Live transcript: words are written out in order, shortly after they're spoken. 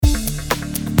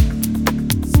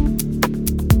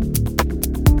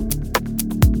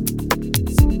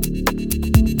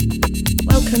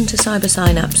Cyber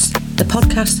Synapse, the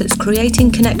podcast that's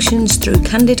creating connections through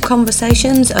candid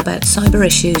conversations about cyber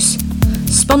issues.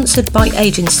 Sponsored by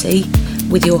Agency,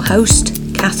 with your host,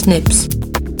 Kath Nibbs. Just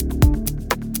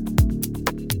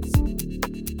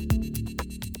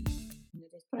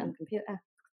put it on the computer.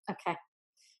 Okay.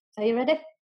 Are you ready?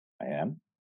 I am.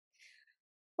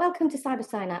 Welcome to Cyber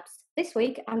Synapse. This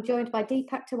week, I'm joined by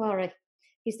Deepak Tiwari.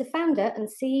 He's the founder and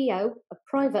CEO of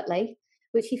Privately,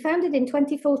 which he founded in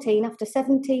 2014 after a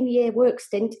 17-year work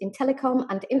stint in telecom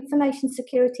and information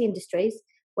security industries,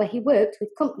 where he worked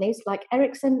with companies like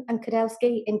Ericsson and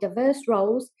Kudelski in diverse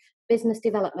roles: business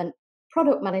development,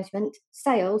 product management,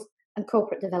 sales, and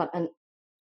corporate development.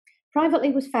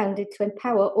 Privately was founded to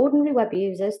empower ordinary web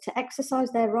users to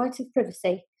exercise their right of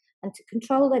privacy and to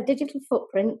control their digital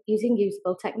footprint using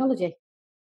usable technology.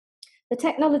 The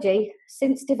technology,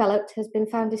 since developed, has been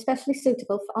found especially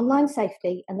suitable for online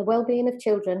safety and the well-being of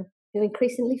children who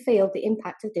increasingly feel the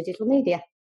impact of digital media.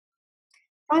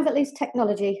 Privately's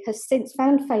technology has since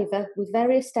found favour with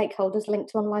various stakeholders linked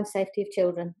to online safety of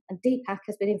children, and Deepak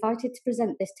has been invited to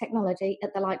present this technology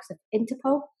at the likes of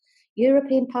Interpol,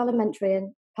 European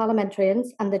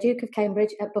parliamentarians and the Duke of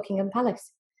Cambridge at Buckingham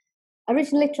Palace.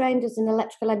 Originally trained as an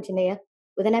electrical engineer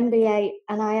with an MBA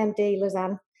and IMD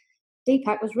Lausanne,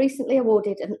 Deepak was recently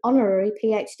awarded an honorary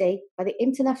PhD by the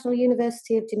International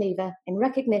University of Geneva in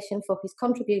recognition for his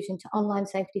contribution to online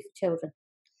safety for children.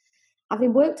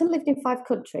 Having worked and lived in 5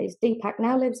 countries, Deepak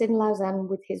now lives in Lausanne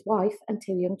with his wife and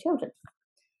 2 young children.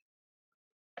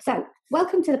 So,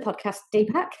 welcome to the podcast,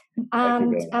 Deepak.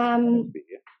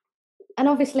 And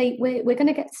obviously, we're going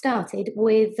to get started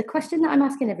with the question that I'm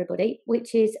asking everybody,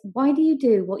 which is, why do you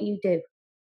do what you do?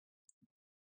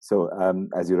 So,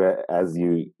 as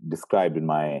you described in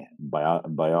my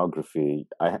biography,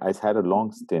 I had a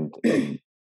long stint in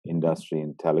industry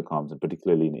in telecoms, and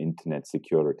particularly in internet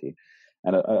security.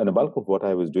 And a bulk of what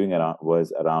I was doing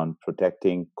was around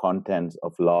protecting contents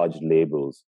of large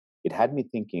labels. It had me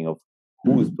thinking of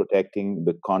who is protecting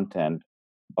the content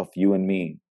of you and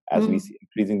me as we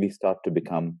increasingly start to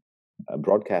become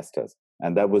broadcasters.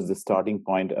 And that was the starting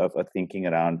point of a thinking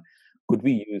around, could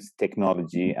we use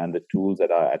technology and the tools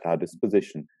that are at our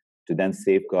disposition to then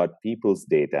safeguard people's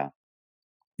data?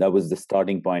 That was the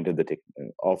starting point of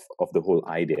the whole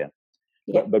idea.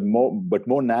 Yeah. But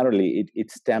more narrowly, it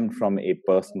stemmed from a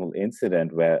personal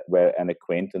incident where an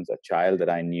acquaintance, a child that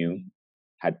I knew,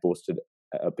 had posted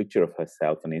a picture of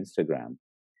herself on Instagram.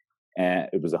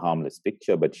 It was a harmless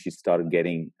picture, but she started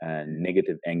getting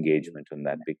negative engagement on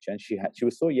that picture. And she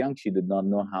was so young, she did not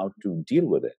know how to deal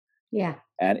with it. Yeah.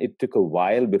 And it took a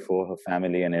while before her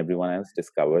family and everyone else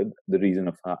discovered the reason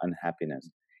of her unhappiness.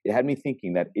 It had me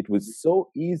thinking that it was so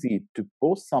easy to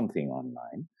post something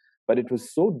online, but it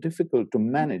was so difficult to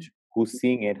manage who's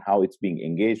seeing it, how it's being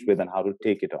engaged with, and how to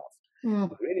take it off.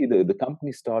 So really, the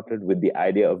company started with the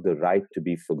idea of the right to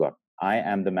be forgotten. I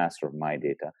am the master of my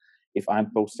data. If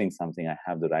I'm posting something, I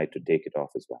have the right to take it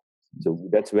off as well. So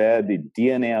that's where the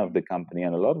DNA of the company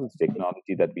and a lot of the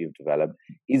technology that we've developed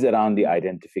is around the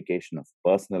identification of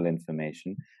personal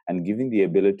information and giving the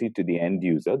ability to the end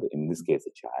user, in this case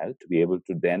a child, to be able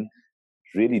to then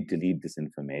really delete this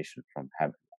information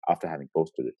after having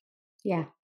posted it. Yeah.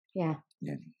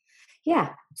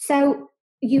 So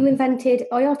you invented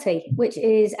IoT, which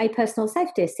is a personal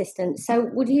safety assistant. So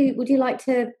would you like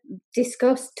to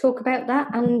talk about that?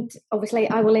 And obviously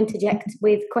I will interject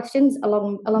with questions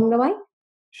along the way.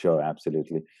 Sure,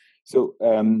 absolutely. So,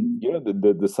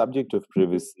 the subject of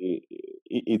privacy,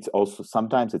 it's also,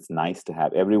 sometimes it's nice to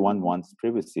have. Everyone wants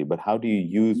privacy, but how do you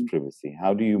use privacy?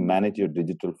 How do you manage your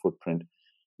digital footprint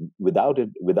without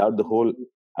the whole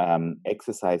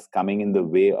exercise coming in the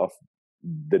way of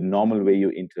the normal way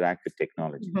you interact with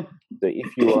technology?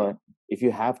 So if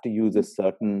you have to use a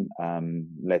certain,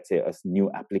 let's say, a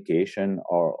new application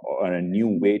or a new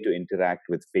way to interact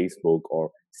with Facebook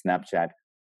or Snapchat,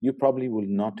 you probably will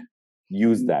not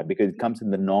use that because it comes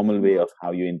in the normal way of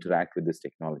how you interact with this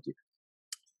technology.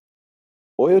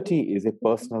 IoT is a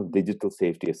personal digital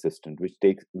safety assistant,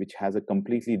 which has a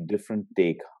completely different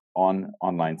take on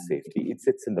online safety. It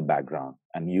sits in the background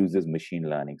and uses machine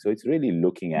learning. So it's really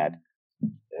looking at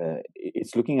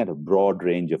a broad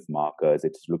range of markers.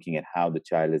 It's looking at how the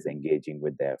child is engaging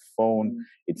with their phone.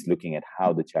 It's looking at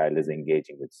how the child is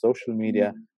engaging with social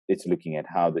media. It's looking at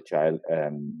how the child,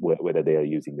 whether they are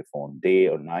using the phone day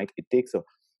or night. It takes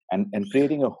and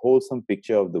creating a wholesome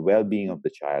picture of the well-being of the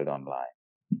child online.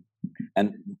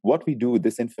 And what we do with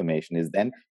this information is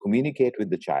then communicate with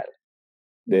the child.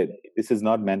 This is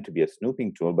not meant to be a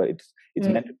snooping tool, but it's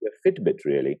meant to be a Fitbit,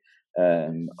 really.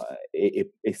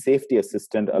 A safety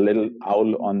assistant, a little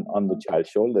owl on the child's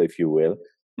shoulder, if you will,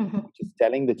 which is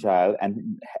telling the child,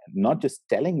 and not just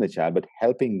telling the child, but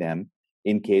helping them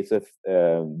in case of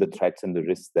the threats and the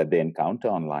risks that they encounter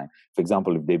online. For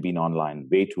example, if they've been online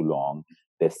way too long,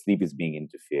 their sleep is being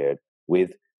interfered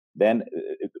with, then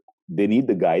they need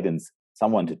the guidance,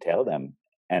 someone to tell them.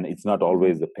 And it's not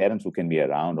always the parents who can be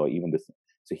around, or even the.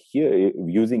 So here,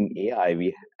 using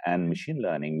AI and machine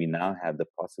learning, we now have the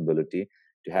possibility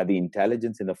to have the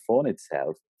intelligence in the phone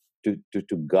itself to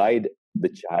guide the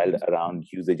child around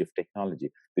usage of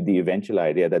technology, with the eventual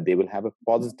idea that they will have a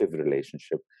positive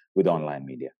relationship with online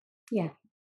media.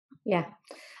 Yeah.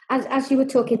 As you were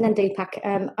talking then, Deepak,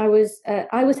 I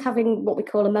was having what we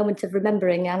call a moment of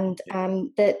remembering, and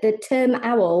the term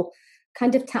OWL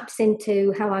kind of taps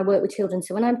into how I work with children.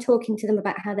 So when I'm talking to them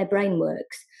about how their brain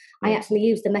works, I actually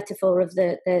use the metaphor of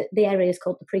the areas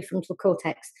called the prefrontal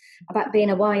cortex, about being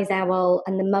a wise owl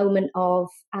and the moment of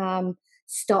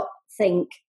stop, think,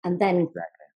 and then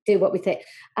do what we think.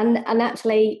 And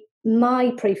actually,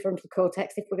 my prefrontal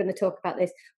cortex, if we're going to talk about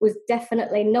this, was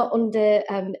definitely not under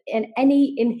in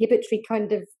any inhibitory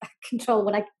kind of control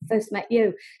when I first met you.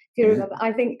 If you remember,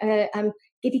 I think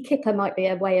Giddy Kipper might be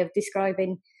a way of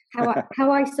describing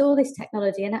how I saw this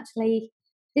technology. And actually,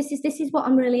 this is what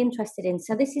I'm really interested in.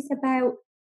 So this is about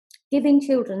giving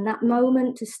children that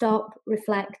moment to stop,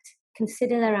 reflect,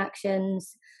 consider their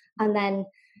actions, and then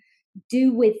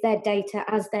do with their data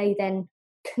as they then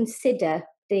consider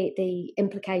the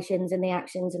implications and the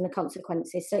actions and the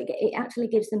consequences. So it actually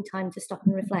gives them time to stop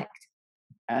and reflect.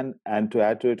 And to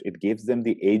add to it, it gives them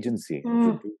the agency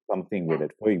to do something with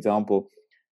it. For example,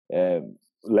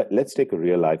 let's take a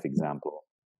real life example.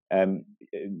 I'm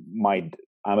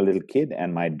a little kid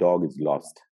and my dog is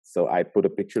lost. So I put a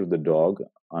picture of the dog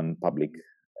on public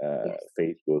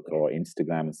Facebook or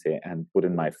Instagram and put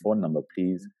in my phone number,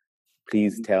 please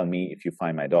tell me if you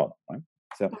find my dog. Right?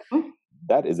 So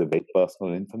that is a very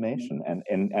personal information,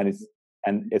 and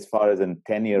as far as a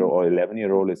 10-year or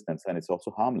 11-year-old is concerned, it's also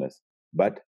harmless.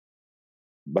 But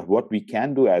what we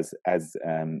can do as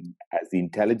the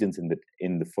intelligence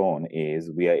in the phone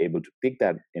is we are able to pick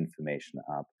that information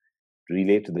up,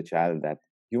 relate to the child that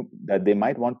they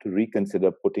might want to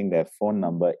reconsider putting their phone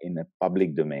number in a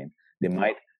public domain. They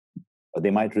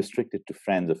might restrict it to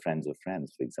friends of friends of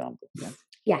friends, for example.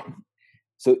 Yeah.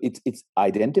 So it's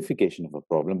identification of a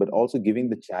problem, but also giving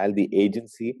the child the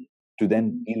agency to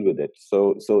then deal with it.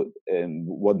 So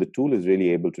what the tool is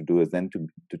really able to do is then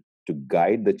to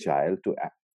guide the child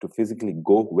to physically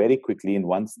go very quickly in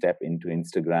one step into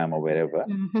Instagram or wherever,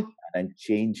 and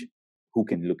change who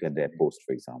can look at their post,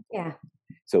 for example. Yeah.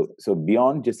 So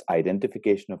beyond just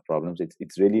identification of problems,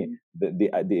 it's really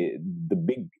the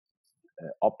big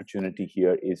opportunity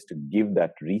here is to give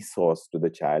that resource to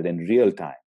the child in real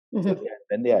time. So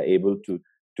then they are able to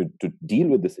deal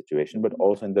with the situation, but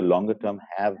also in the longer term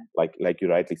have, like you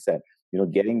rightly said,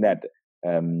 getting that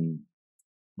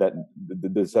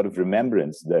the sort of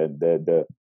remembrance, the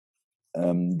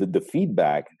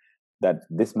feedback that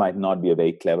this might not be a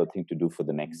very clever thing to do for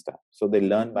the next time. So they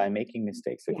learn by making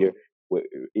mistakes. So here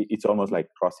it's almost like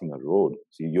crossing a road.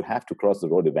 So you have to cross the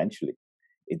road eventually.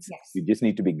 You just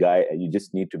need to be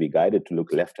guided to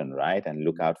look left and right and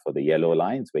look out for the yellow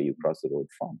lines where you cross the road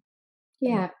from.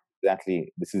 Yeah.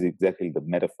 This is exactly the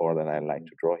metaphor that I like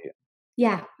to draw here.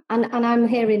 Yeah, and I'm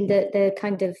hearing the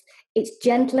kind of, it's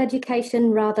gentle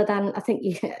education rather than, I think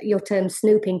your term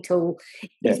snooping tool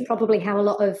is probably how a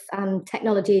lot of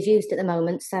technology is used at the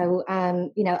moment. So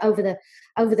over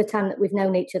the time that we've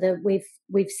known each other,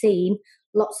 we've seen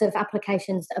lots of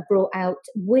applications that are brought out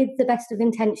with the best of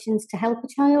intentions to help a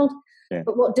child. Yeah.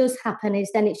 But what does happen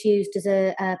is then it's used as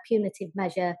a punitive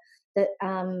measure. That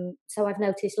so I've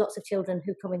noticed lots of children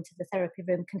who come into the therapy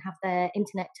room can have their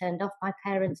internet turned off by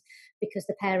parents because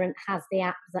the parent has the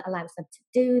app that allows them to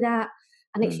do that,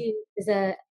 and it's used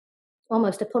as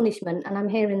almost a punishment. And I'm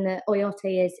hearing that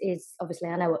Oyoti is obviously,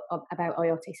 I know about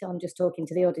Oyoti, so I'm just talking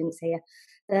to the audience here,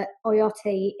 that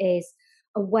Oyoti is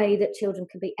a way that children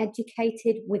can be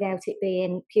educated without it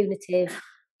being punitive,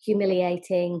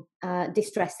 humiliating,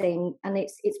 distressing, and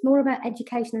it's more about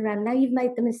education around, now you've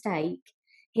made the mistake,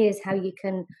 here's how you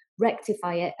can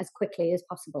rectify it as quickly as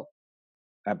possible.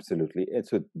 Absolutely.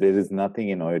 So there is nothing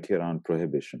in Oyoti around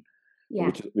prohibition,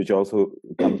 which also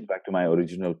comes back to my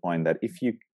original point that if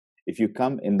you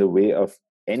come in the way of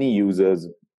any user's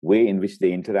way in which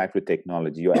they interact with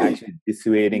technology, you're actually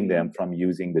dissuading them from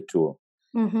using the tool.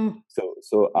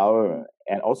 So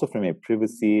and also from a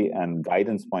privacy and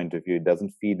guidance point of view, it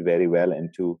doesn't feed very well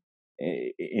into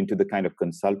the kind of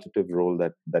consultative role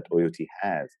that Oyoti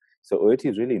has. So Oyoti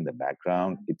is really in the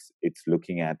background. It's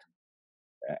looking at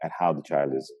how the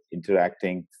child is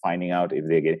interacting, finding out if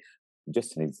they're getting.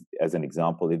 just as an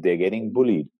example, if they're getting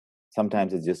bullied,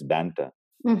 sometimes it's just banter.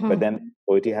 But then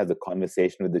OT has a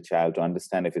conversation with the child to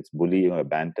understand if it's bullying or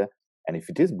banter. And if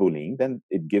it is bullying, then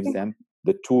it gives them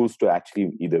the tools to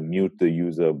actually either mute the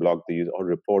user, block the user, or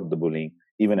report the bullying,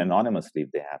 even anonymously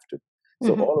if they have to.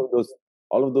 So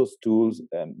all of those tools.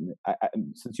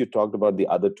 Since you talked about the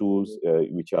other tools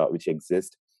which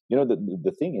exist,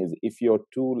 the thing is, if your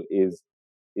tool is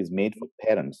made for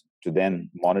parents to then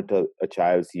monitor a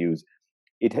child's use,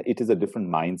 it is a different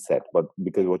mindset. But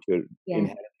because what you're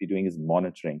inherently doing is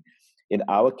monitoring. In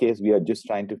our case, we are just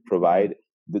trying to provide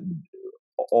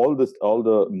all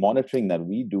the monitoring that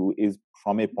we do is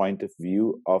from a point of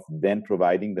view of then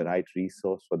providing the right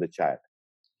resource for the child.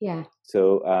 Yeah.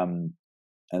 So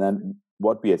and then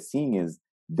what we are seeing is,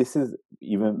 this is,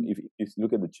 even if you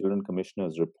look at the Children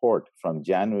Commissioner's report from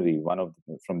January,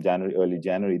 early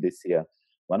January this year,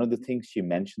 one of the things she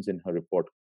mentions in her report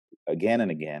again and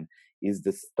again is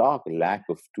the stark lack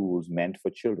of tools meant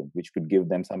for children, which could give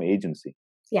them some agency.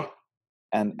 Yeah.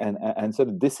 And so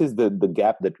this is the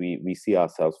gap that we see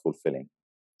ourselves fulfilling.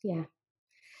 Yeah.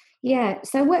 Yeah.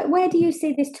 So where do you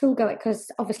see this tool going? Because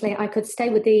obviously I could stay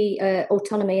with the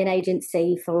autonomy and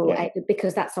agency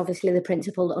because that's obviously the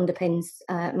principle that underpins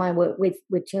my work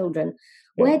with children.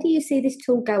 Yeah. Where do you see this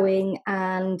tool going,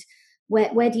 and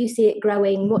where do you see it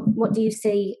growing? What do you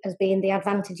see as being the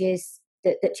advantages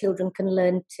that children can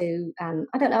learn to?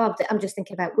 I don't know. I'm just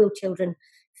thinking about, will children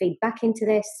feed back into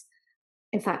this?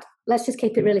 In fact, let's just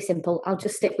keep it really simple. I'll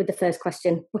just stick with the first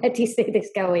question. Where do you see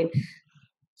this going?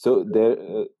 So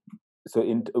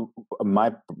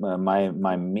my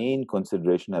main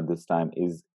consideration at this time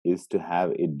is to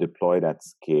have it deployed at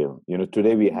scale.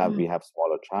 Today we have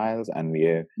smaller trials, and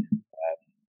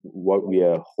what we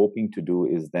are hoping to do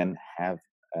is then have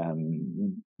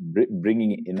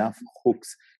bringing enough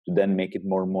hooks to then make it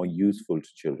more and more useful to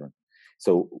children.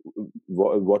 So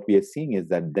what we are seeing is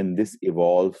that then this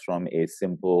evolves from a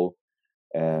simple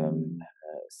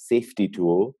safety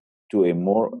tool to a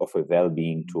more of a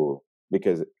well-being tool.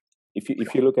 Because if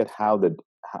you look at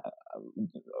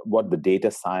what the data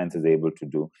science is able to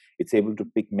do, it's able to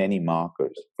pick many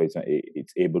markers. For example,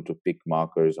 it's able to pick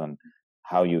markers on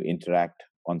how you interact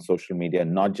on social media,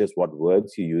 not just what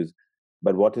words you use,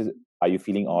 but are you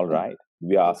feeling all right?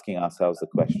 We are asking ourselves the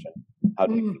question: how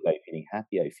do you feel? Are you feeling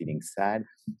happy? Are you feeling sad?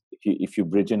 If you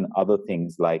bridge in other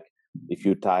things, like if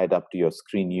you tie it up to your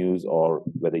screen use, or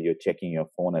whether you're checking your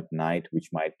phone at night, which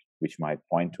might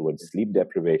point towards sleep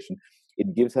deprivation,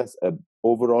 it gives us an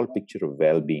overall picture of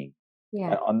well-being.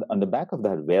 Yeah. On the back of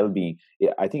that well-being,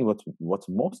 I think what's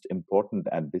most important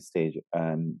at this stage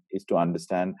is to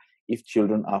understand if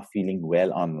children are feeling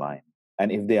well online,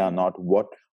 and if they are not,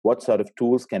 what sort of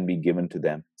tools can be given to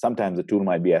them. Sometimes the tool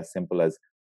might be as simple as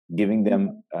giving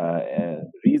them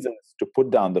reasons to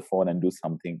put down the phone and do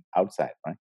something outside,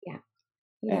 right? Yeah.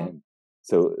 Yeah.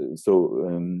 So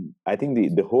I think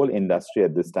the whole industry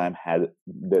at this time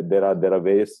there are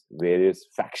various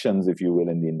factions, if you will,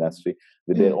 in the industry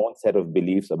with their own set of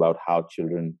beliefs about how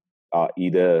children are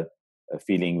either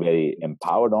feeling very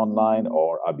empowered online,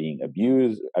 or are being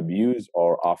abused,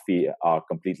 or are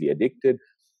completely addicted.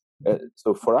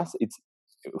 So for us,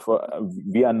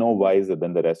 we are no wiser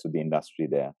than the rest of the industry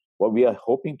there. What we are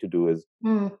hoping to do is,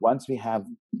 once we have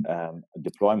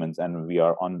deployments, and we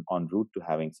are on route to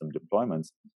having some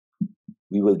deployments,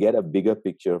 we will get a bigger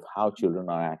picture of how children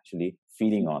are actually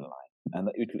feeling online. And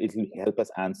it will help us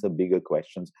answer bigger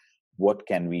questions. What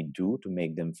can we do to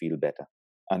make them feel better?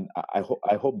 And I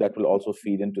hope that will also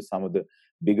feed into some of the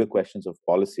bigger questions of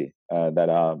policy that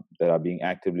are being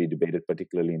actively debated,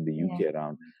 particularly in the UK,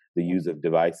 around the use of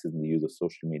devices and the use of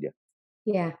social media.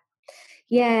 Yeah.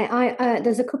 Yeah,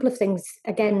 there's a couple of things,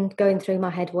 again, going through my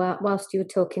head whilst you were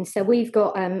talking. So we've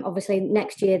got, obviously,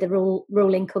 next year, the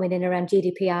ruling coming in around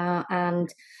GDPR, and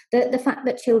the fact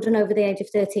that children over the age of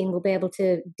 13 will be able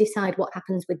to decide what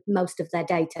happens with most of their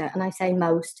data. And I say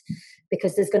most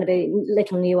because there's going to be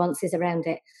little nuances around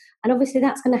it. And obviously,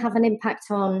 that's going to have an impact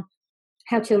on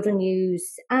how children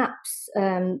use apps,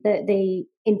 the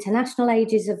international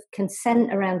ages of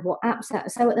consent around what apps are.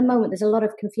 So at the moment, there's a lot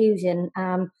of confusion.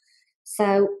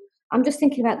 So I'm just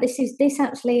thinking about this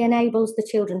actually enables the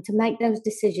children to make those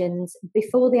decisions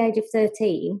before the age of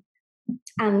 13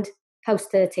 and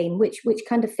post 13, which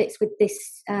kind of fits with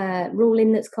this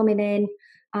ruling that's coming in.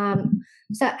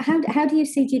 So how do you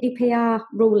see GDPR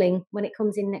ruling when it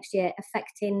comes in next year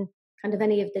affecting kind of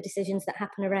any of the decisions that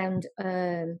happen around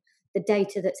the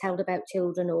data that's held about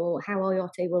children, or how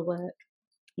IoT will work?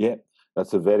 Yeah,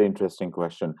 that's a very interesting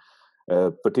question.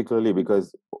 Particularly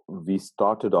because we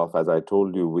started off, as I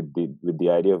told you, with the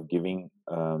idea of giving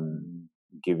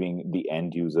giving the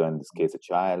end user, in this case a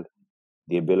child,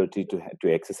 the ability to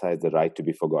exercise the right to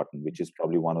be forgotten, which is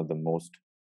probably one of the most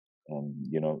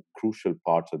crucial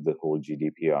parts of the whole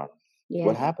GDPR. Yeah.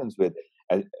 What happens with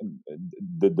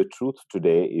the truth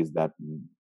today is that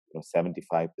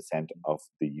 75% of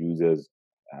the users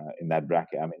in that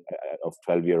bracket, of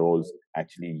 12-year-olds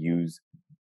actually use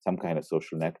some kind of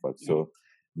social network. So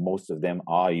most of them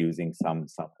are using some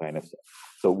kind of.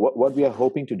 So what we are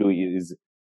hoping to do is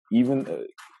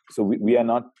we are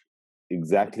not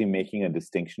exactly making a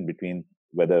distinction between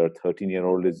whether a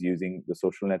 13-year-old is using the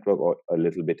social network or a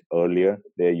little bit earlier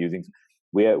they're using.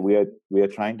 We are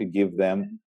trying to give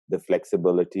them the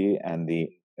flexibility and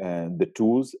the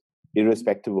tools,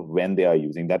 irrespective of when they are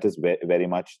using. That is very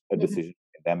much a decision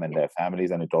for them and their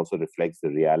families, and it also reflects the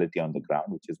reality on the ground,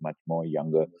 which is much more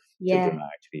younger children are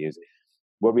actually using.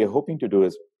 What we are hoping to do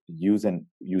is use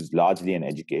largely an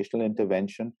educational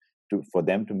intervention for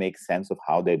them to make sense of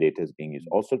how their data is being used,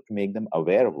 also to make them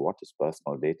aware of what is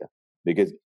personal data.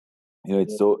 Because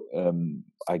it's so.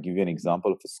 I give you an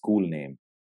example of a school name.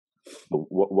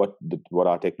 What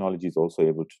our technology is also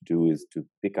able to do is to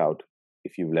pick out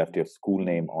if you've left your school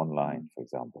name online, for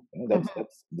example.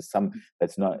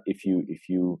 That's not if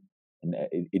you.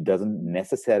 It doesn't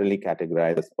necessarily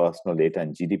categorize as personal data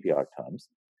in GDPR terms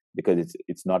because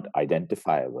it's not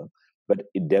identifiable. But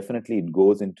it definitely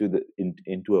goes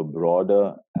into a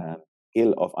broader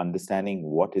scale of understanding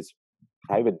what is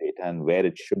private data and where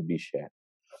it should be shared.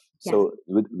 So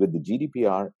with the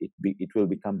GDPR, it will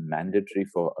become mandatory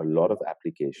for a lot of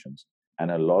applications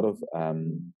and a lot of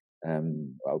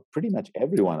pretty much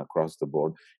everyone across the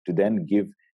board to then give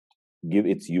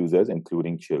its users,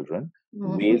 including children,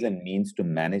 ways and means to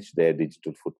manage their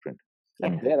digital footprint.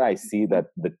 And there I see that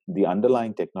the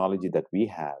underlying technology that we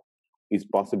have is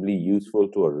possibly useful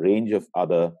to a range of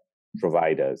other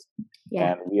providers.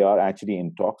 And we are actually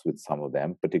in talks with some of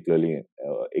them, particularly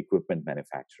equipment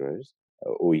manufacturers,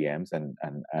 OEMs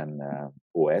and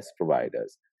OS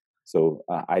providers. So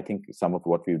I think some of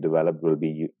what we've developed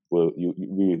we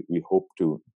hope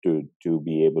to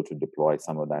be able to deploy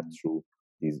some of that through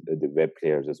the web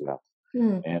players as well.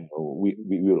 And we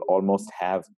will almost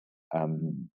have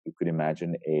you could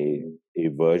imagine a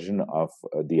version of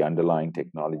the underlying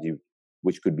technology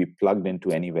which could be plugged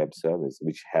into any web service,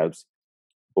 which helps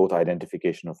both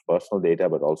identification of personal data,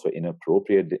 but also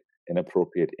inappropriate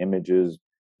images,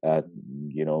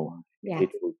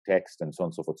 hateful text, and so on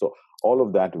and so forth. So all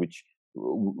of that, which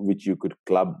you could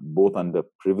club both under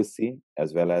privacy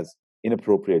as well as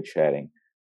inappropriate sharing,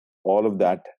 all of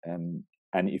that, and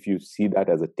if you see that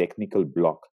as a technical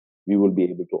block, we will be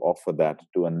able to offer that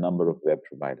to a number of web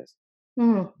providers.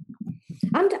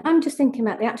 I'm just thinking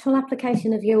about the actual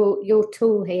application of your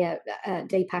tool here,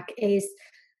 Deepak, is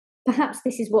perhaps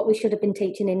this is what we should have been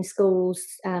teaching in schools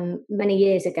many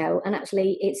years ago, and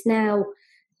actually it's now,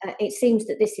 it seems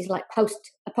that this is like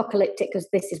post-apocalyptic, because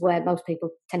this is where most people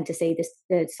tend to see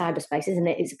the cyberspace, isn't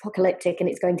it? It's apocalyptic and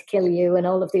it's going to kill you and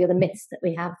all of the other myths that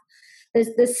we have.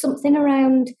 There's something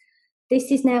around, this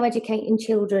is now educating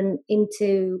children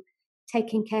into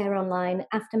taking care online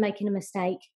after making a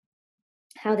mistake,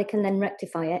 how they can then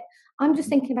rectify it. I'm just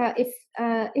thinking about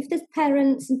if there's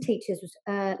parents and teachers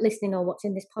listening or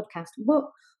watching this podcast,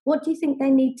 what do you think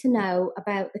they need to know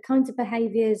about the kinds of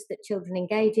behaviours that children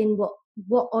engage in,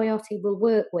 what IoT will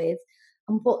work with,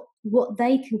 and what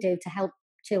they can do to help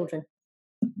children?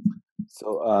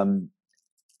 So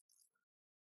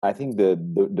I think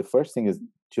the first thing is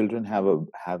children have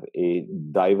a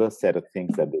diverse set of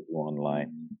things that they do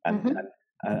online,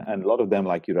 and a lot of them,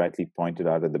 like you rightly pointed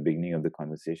out at the beginning of the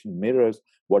conversation, mirrors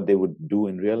what they would do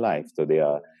in real life. So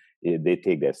they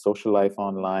take their social life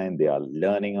online, they are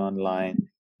learning online,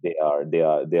 they are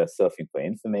surfing for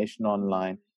information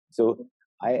online. So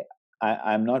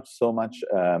I'm not so much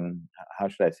how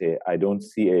should I say, I don't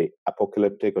see a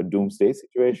apocalyptic or doomsday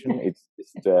situation. It's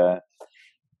just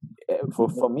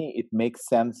for me it makes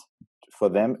sense for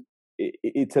them.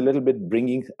 It's a little bit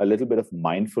bringing a little bit of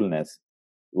mindfulness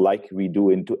like we do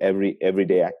into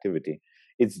everyday activity.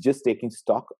 It's just taking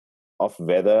stock of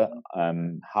whether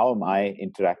how am I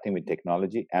interacting with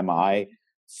technology? Am I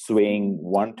swaying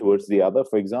one towards the other?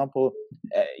 For example,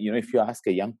 if you ask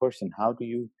a young person, how do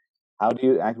you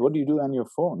act? What do you do on your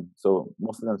phone? So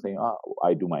most of them say,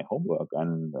 I do my homework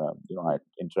and I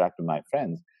interact with my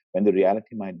friends. When the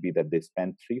reality might be that they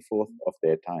spend 3/4 of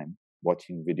their time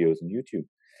watching videos on YouTube.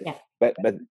 Yeah. But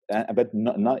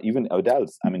not even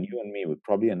adults. I mean, you and me, we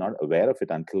probably are not aware of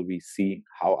it until we see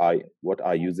what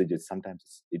our usage is.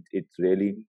 Sometimes it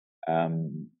really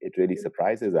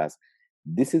surprises us.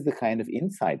 This is the kind of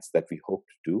insights that we hope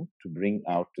to bring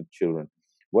out to children.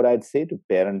 what I'd say to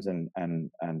parents and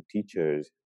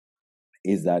teachers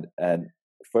is that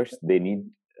first they need.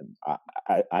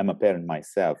 I'm a parent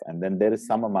myself, and then there is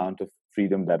some amount of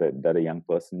freedom that a young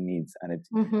person needs, and it's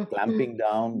clamping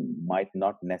down might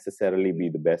not necessarily be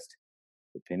the best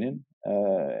opinion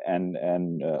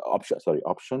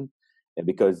option,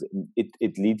 because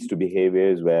it leads to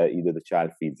behaviors where either the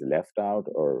child feels left out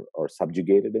or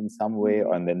subjugated in some way,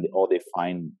 or they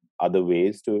find other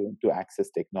ways to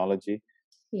access technology.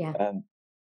 Yeah.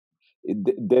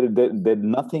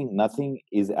 Nothing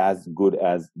is as good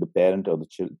as the parent or the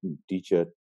teacher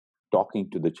talking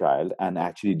to the child and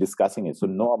actually discussing it. So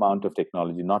no amount of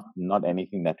technology, not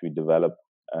anything that we develop,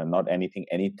 not anything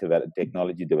any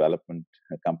technology development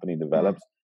company develops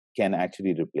can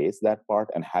actually replace that part,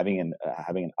 and having an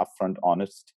upfront,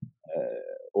 honest,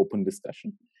 open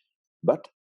discussion. But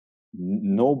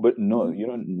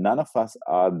none of us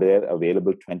are there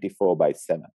available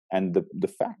 24/7. And the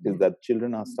fact is that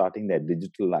children are starting their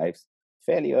digital lives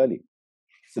fairly early.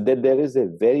 So that there is a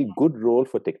very good role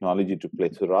for technology to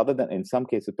play. So rather than, in some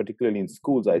cases, particularly in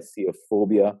schools, I see a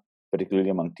phobia, particularly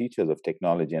among teachers, of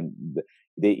technology. And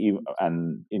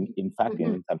in fact,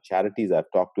 in some charities I've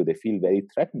talked to, they feel very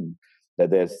threatened that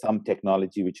there's some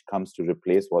technology which comes to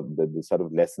replace what the sort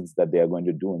of lessons that they are going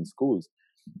to do in schools.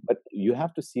 But you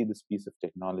have to see this piece of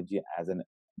technology as a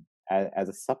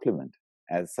supplement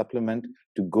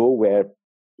to go where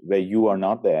you are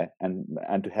not there, and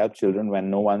to help children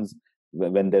when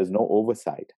there's no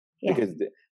oversight. Because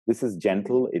this is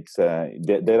gentle. It's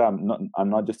I'm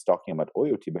not just talking about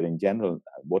IoT, but in general,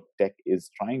 what tech is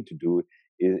trying to do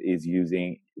is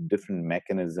using different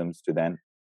mechanisms to then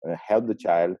help the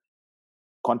child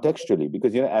contextually.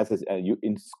 Because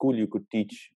in school you could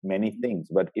teach many things,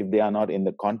 but if they are not in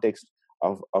the context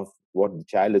of what the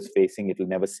child is facing, it will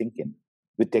never sink in.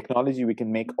 With technology, we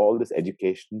can make all this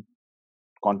education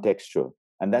contextual,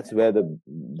 and that's where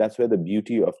the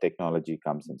beauty of technology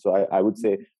comes in. So I would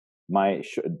say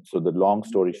so the long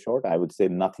story short, I would say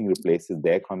nothing replaces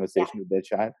their conversation with their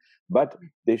child, but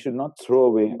they should not throw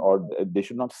away, or they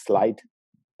should not slight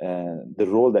the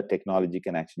role that technology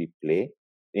can actually play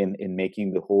in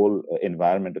making the whole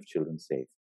environment of children safe.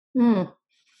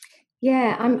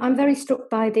 Yeah, I'm very struck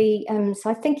by the so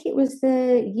I think it was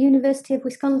the University of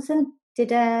Wisconsin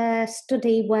did a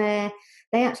study where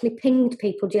they actually pinged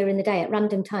people during the day at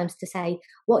random times to say,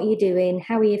 what are you doing?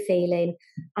 How are you feeling?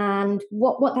 And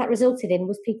what that resulted in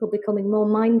was people becoming more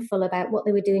mindful about what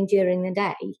they were doing during the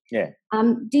day. Yeah.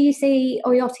 Do you see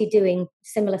IoT doing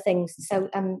similar things? So,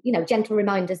 gentle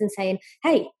reminders and saying,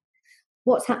 hey,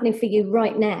 what's happening for you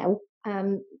right now?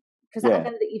 Because I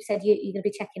know that you've said you're going to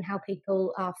be checking how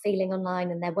people are feeling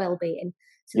online and their well-being.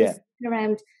 So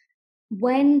around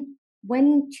when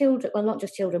children, well, not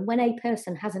just children, when a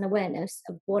person has an awareness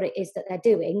of what it is that they're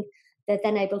doing, they're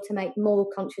then able to make more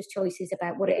conscious choices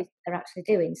about what it is they're actually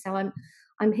doing. So I'm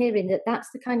hearing that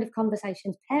that's the kind of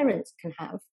conversations parents can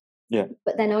have. Yeah.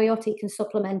 But then IoT can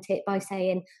supplement it by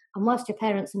saying, and whilst your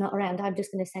parents are not around, I'm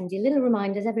just going to send you little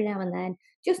reminders every now and then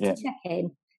just to check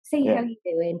in, see how you're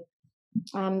doing.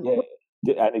 An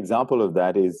example of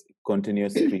that is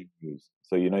continuous screen use.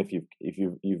 So if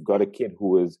you've got a kid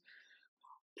who is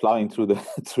plowing through the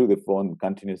phone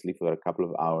continuously for a couple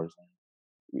of hours,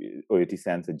 IoT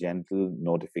sends a gentle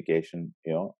notification.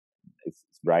 It's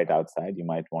bright outside. You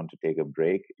might want to take a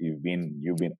break. You've been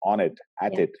on it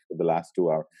for the last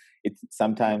 2 hours. It's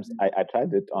sometimes I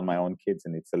tried it on my own kids,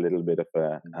 and it's a little bit of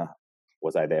a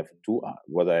was I there for 2 hours?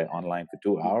 Was I online for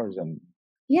 2 hours? And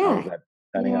how is that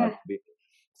turning out to be?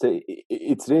 So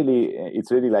it's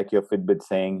really like your Fitbit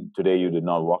saying today you did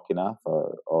not walk enough,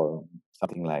 or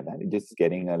something like that. It's just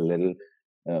getting a little,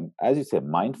 as you said,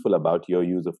 mindful about your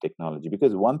use of technology.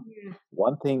 Because one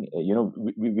thing,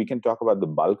 we can talk about the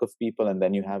bulk of people, and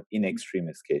then you have in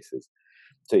extremis cases.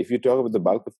 So if you talk about the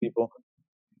bulk of people,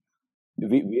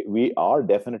 we are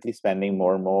definitely spending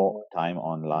more and more time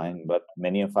online, but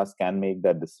many of us can make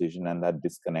that decision and that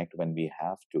disconnect when we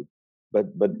have to.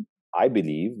 But I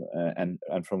believe, and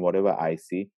from whatever I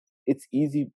see, it's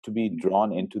easy to be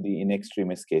drawn into the in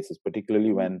extremis cases,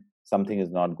 particularly when something is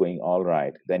not going all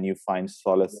right. Then you find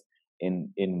solace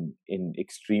in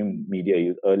extreme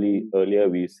media. Earlier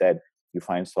we said you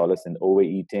find solace in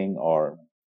overeating or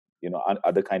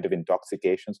other kind of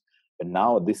intoxications. But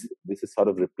now this is sort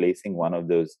of replacing one of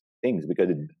those things, because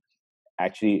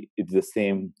it's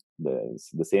the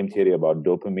same theory about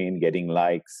dopamine, getting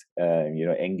likes,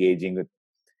 engaging with,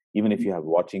 even if you have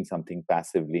watching something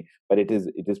passively, but it is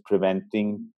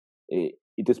providing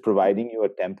you a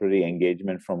temporary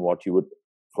engagement from what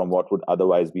would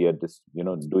otherwise be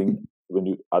doing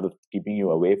when keeping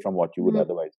you away from what you would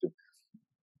otherwise do.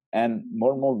 And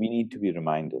more, we need to be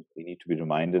reminded. We need to be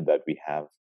reminded that we have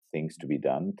things to be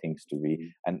done, things to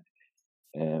be, and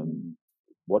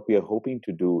what we are hoping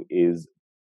to do is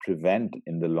prevent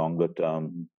in the longer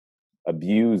term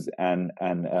abuse and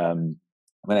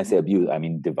when I say abuse, I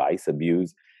mean device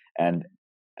abuse and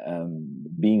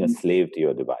being a slave to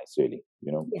your device. Really,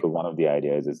 So one of the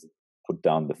ideas is put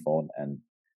down the phone and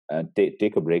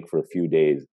take a break for a few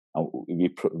days. We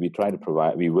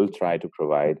will try to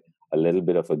provide a little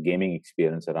bit of a gaming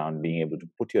experience around being able to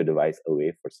put your device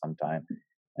away for some time,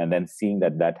 and then seeing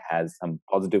that has some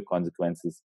positive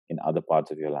consequences in other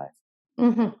parts of your life.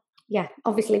 Mm-hmm. Yeah,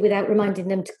 obviously without reminding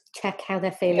them to check how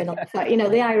they're feeling on the phone.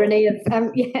 The irony of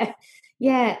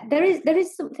there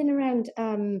is something around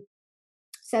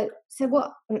so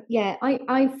what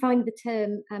I find the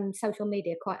term social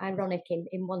media quite ironic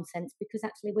in one sense, because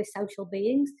actually we're social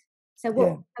beings. So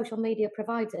what social media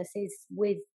provides us is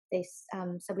with this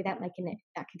so without making it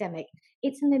academic,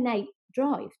 it's an innate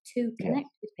drive to connect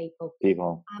with people.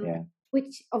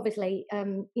 Which obviously,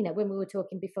 when we were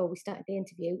talking before we started the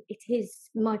interview, it is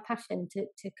my passion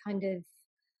to kind of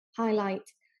highlight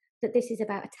that this is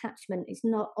about attachment. It's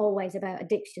not always about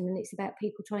addiction, and it's about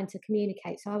people trying to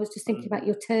communicate. So I was just thinking about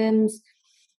your terms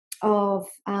of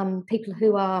people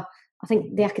who are, I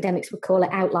think the academics would call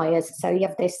it outliers. So you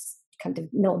have this kind of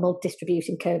normal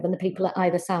distribution curve and the people at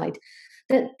either side.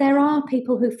 That there are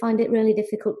people who find it really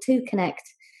difficult to connect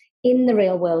in the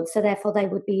real world, so therefore they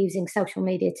would be using social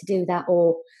media to do that,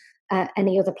 or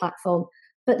any other platform.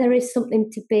 But there is something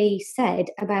to be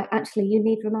said about actually you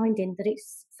need reminding that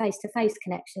it's face-to-face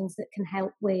connections that can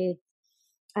help with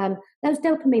those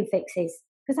dopamine fixes,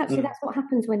 because actually that's what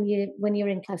happens when you're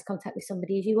in close contact with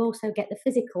somebody, is you also get the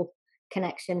physical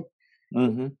connection.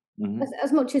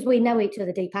 As much as we know each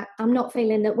other, Deepak, I'm not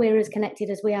feeling that we're as connected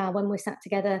as we are when we're sat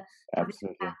together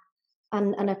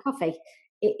and a coffee.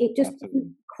 It just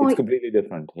it's completely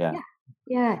different.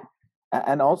 Yeah.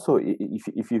 And also,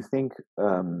 if you think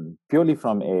purely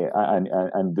from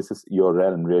and this is your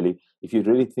realm really, if you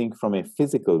really think from a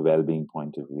physical well-being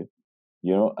point of view,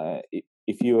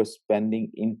 if you are spending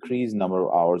increased number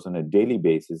of hours on a daily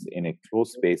basis in a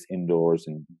closed space indoors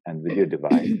and with your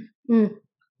device,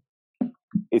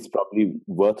 it's probably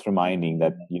worth reminding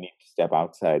that you need to step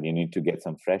outside. You need to get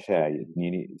some fresh air.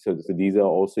 So these are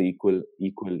also equal.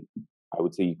 I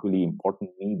would say equally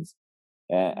important needs,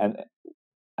 and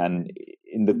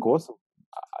in the course of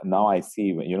now I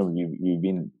see, we've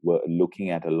been looking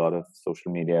at a lot of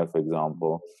social media, for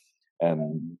example,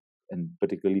 and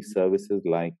particularly services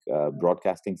like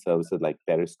broadcasting services like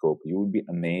Periscope. You would be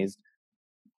amazed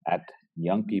at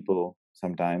young people,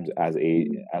 sometimes as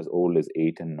old as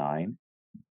 8 and 9,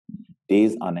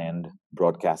 days on end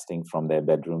broadcasting from their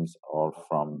bedrooms or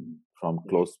from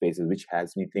closed spaces, which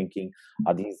has me thinking,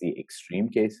 are these the extreme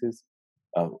cases?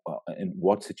 In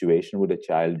what situation would a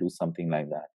child do something like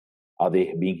that? Are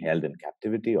they being held in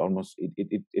captivity? Almost,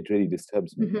 it really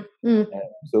disturbs me.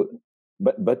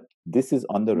 But this is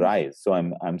on the rise. So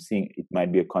I'm seeing it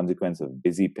might be a consequence of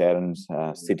busy parents,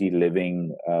 city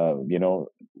living,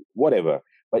 whatever.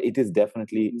 But it is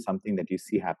definitely something that you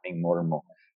see happening more and more.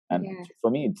 And for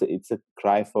me, it's a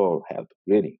cry for help.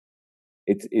 Really,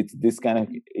 it's this kind of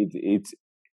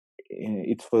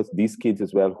it's for these kids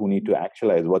as well who need to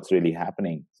actualize what's really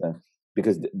happening. So,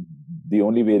 because the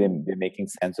only way they're making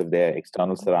sense of their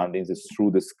external surroundings is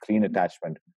through the screen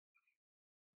attachment,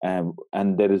 and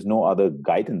there is no other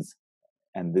guidance.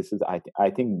 And this is, I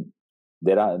think,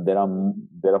 there are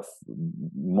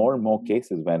more and more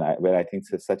cases where I think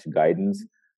such guidance,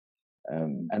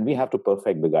 and we have to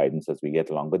perfect the guidance as we get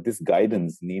along. But this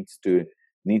guidance needs to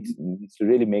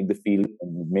really make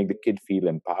the kid feel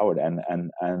empowered and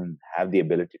have the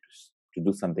ability to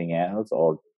do something else,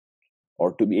 or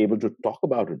to be able to talk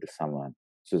about it to someone.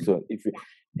 So if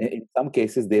in some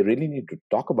cases they really need to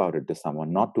talk about it to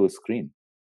someone, not to a screen.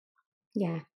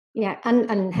 Yeah,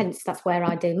 and hence that's where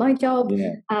I do my job.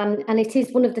 And it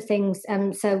is one of the things.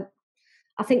 So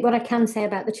I think what I can say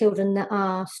about the children that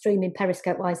are streaming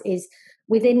Periscope wise is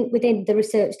within the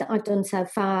research that I've done so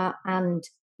far and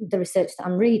the research that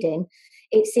I'm reading,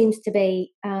 it seems to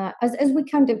be, as we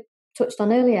kind of touched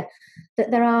on earlier,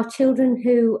 that there are children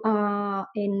who are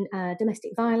in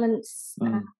domestic violence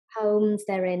homes.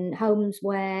 They're in homes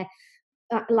where,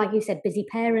 like you said, busy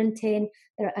parenting,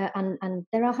 and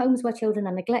there are homes where children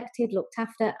are neglected, looked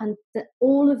after, and that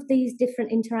all of these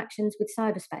different interactions with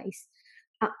cyberspace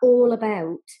are all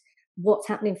about what's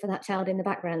happening for that child in the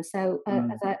background. So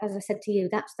as I said to you,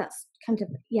 that's kind of,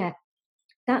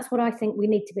 that's what I think we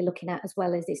need to be looking at as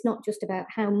well. Is it's not just about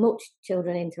how much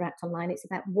children interact online, it's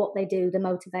about what they do, the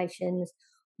motivations,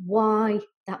 why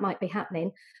that might be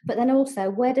happening, but then also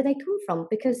where do they come from?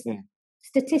 Because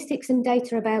statistics and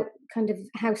data about kind of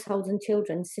households and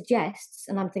children suggests,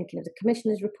 and I'm thinking of the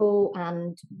Commissioner's report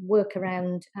and work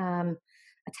around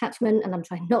attachment, and I'm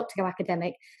trying not to go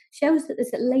academic, shows that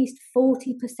there's at least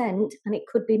 40%, and it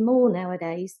could be more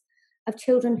nowadays, of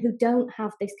children who don't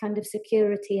have this kind of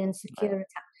security and secure attachment.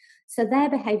 So their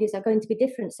behaviours are going to be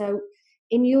different. So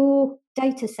in your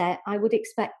data set, I would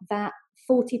expect that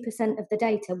 40% of the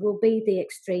data will be the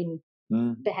extreme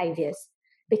behaviours,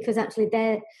 because actually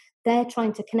they're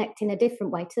trying to connect in a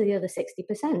different way to the other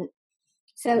 60%.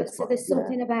 So there's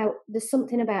something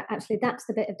about actually that's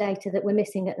the bit of data that we're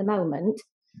missing at the moment.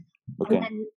 Okay. And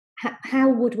then how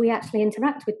would we actually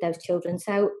interact with those children?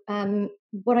 So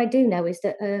what I do know is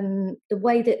that the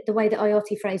way that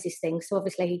IoT phrases things. So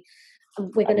obviously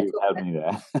we're going to talk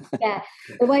about,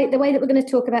 the way that we're going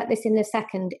to talk about this in a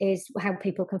second is how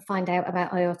people can find out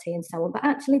about IoT and so on. But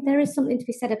actually, there is something to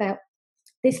be said about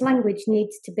this language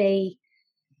needs to be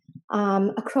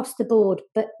across the board,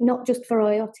 but not just for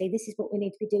IoT. This is what we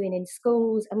need to be doing in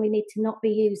schools, and we need to not be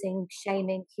using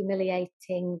shaming,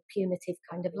 humiliating, punitive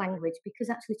kind of language, because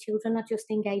actually children are just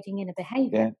engaging in a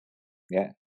behaviour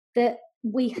that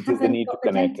we haven't the need got to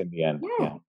connect in the end.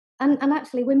 And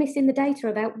actually we're missing the data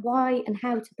about why and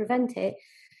how to prevent it,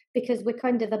 because we're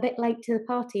kind of a bit late to the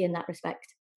party in that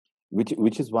respect.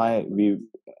 Which is why we,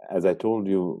 as I told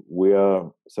you, we are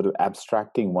sort of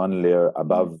abstracting one layer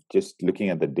above just looking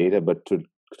at the data, but to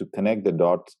connect the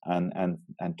dots and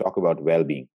talk about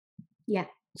well-being. Yeah.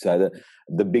 So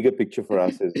the bigger picture for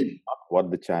us is not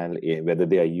what the child, whether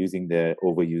they are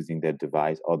overusing their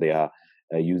device, or they are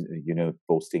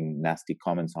posting nasty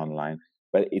comments online.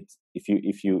 But it's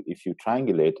if you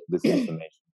triangulate this information,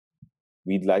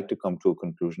 we'd like to come to a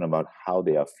conclusion about how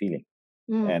they are feeling.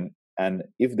 And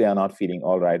if they are not feeling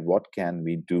all right, what can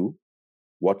we do?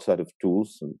 What sort of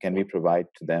tools can we provide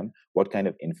to them? What kind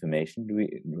of information do we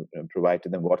provide to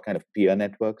them? What kind of peer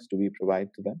networks do we provide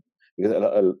to them? Because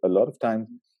a lot of times,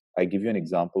 I give you an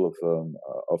example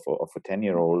of a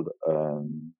 10-year-old.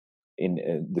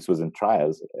 This was in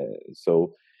trials.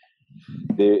 So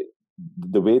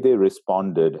the way they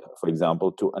responded, for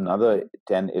example, to another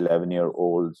 10,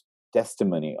 11-year-old's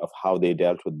testimony of how they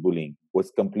dealt with bullying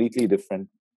was completely different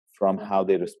from how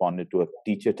they responded to a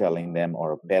teacher telling them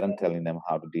or a parent telling them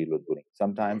how to deal with bullying.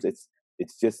 Sometimes it's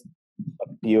just a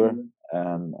peer,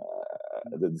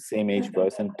 the same age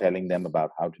person telling them about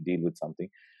how to deal with something,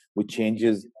 which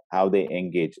changes how they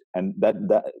engage, and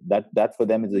that for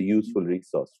them is a useful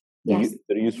resource. Yes.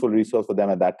 The useful resource for them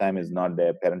at that time is not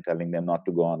their parent telling them not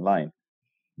to go online,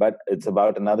 but it's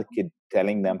about another kid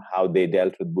telling them how they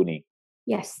dealt with bullying.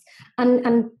 Yes,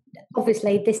 and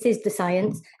obviously this is the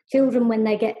science. Children, when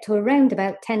they get to around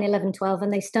about 10, 11, 12,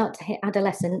 and they start to hit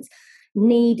adolescence,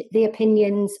 need the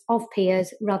opinions of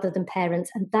peers rather than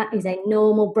parents, and that is a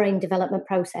normal brain development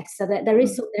process. So that there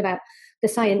is something about the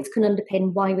science can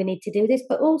underpin why we need to do this,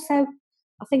 but also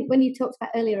I think when you talked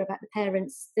about earlier about the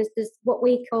parents, there's what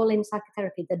we call in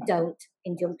psychotherapy the don't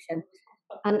injunction.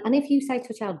 And if you say to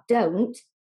a child, don't,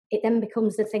 it then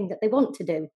becomes the thing that they want to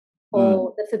do,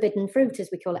 or the forbidden fruit, as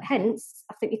we call it. Hence,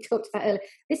 I think you talked about earlier,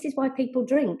 this is why people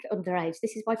drink underage.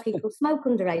 This is why people smoke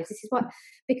underage. This is why,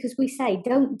 because we say,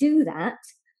 don't do that.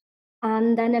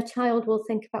 And then a child will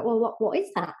think about, well, what is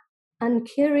that? And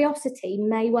curiosity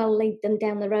may well lead them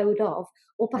down the road of,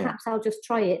 or perhaps I'll just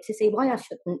try it to see why I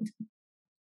shouldn't.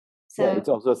 So it's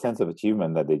also a sense of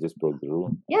achievement that they just broke the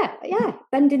rule. Yeah,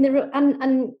 bending the rule,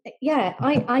 and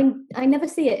I never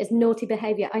see it as naughty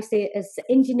behaviour. I see it as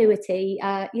ingenuity.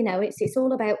 It's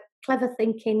all about clever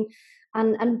thinking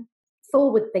and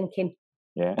forward thinking.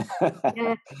 Yeah.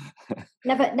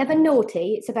 Never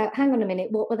naughty. It's about, hang on a minute,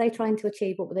 what were they trying to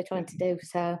achieve? What were they trying to do?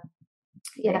 So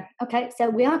yeah. Okay. So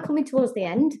we are coming towards the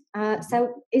end.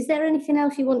 So is there anything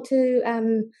else you want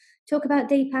to talk about,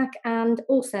 Deepak? And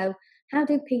also, how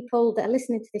do people that are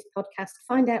listening to this podcast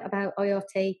find out about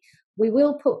IoT? We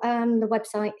will put the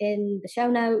website in the show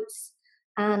notes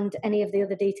and any of the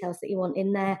other details that you want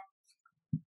in there.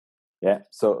 Yeah.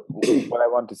 So what I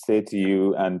want to say to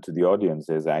you and to the audience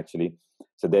is actually,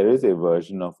 so there is a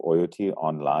version of IoT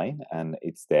online, and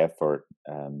it's there for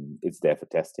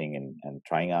testing and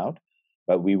trying out.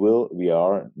 But we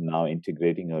are now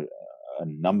integrating a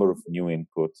number of new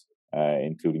inputs,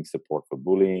 including support for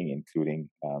bullying, including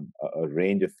a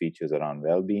range of features around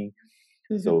well-being.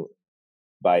 Mm-hmm. So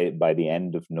by the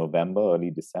end of November,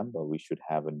 early December, we should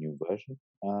have a new version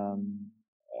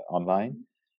online.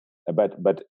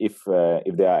 But if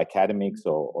there are academics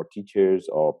or teachers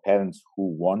or parents who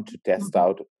want to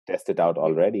test it out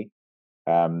already,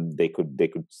 they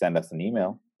could send us an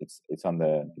email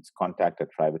it's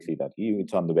contact@privately.eu.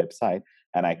 It's on the website,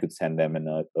 and I could send them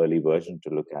an early version to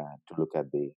look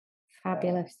at the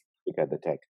Fabulous. Look at the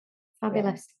tech.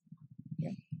 Fabulous.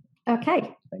 Yeah.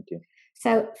 Okay. Thank you.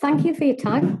 So thank you for your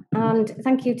time, and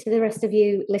thank you to the rest of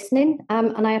you listening.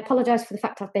 And I apologise for the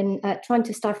fact I've been trying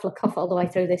to stifle a cough all the way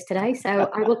through this today. So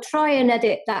I will try and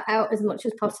edit that out as much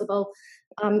as possible.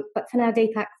 But for now,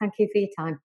 Deepak, thank you for your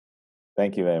time.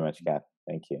 Thank you very much, Kath.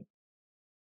 Thank you.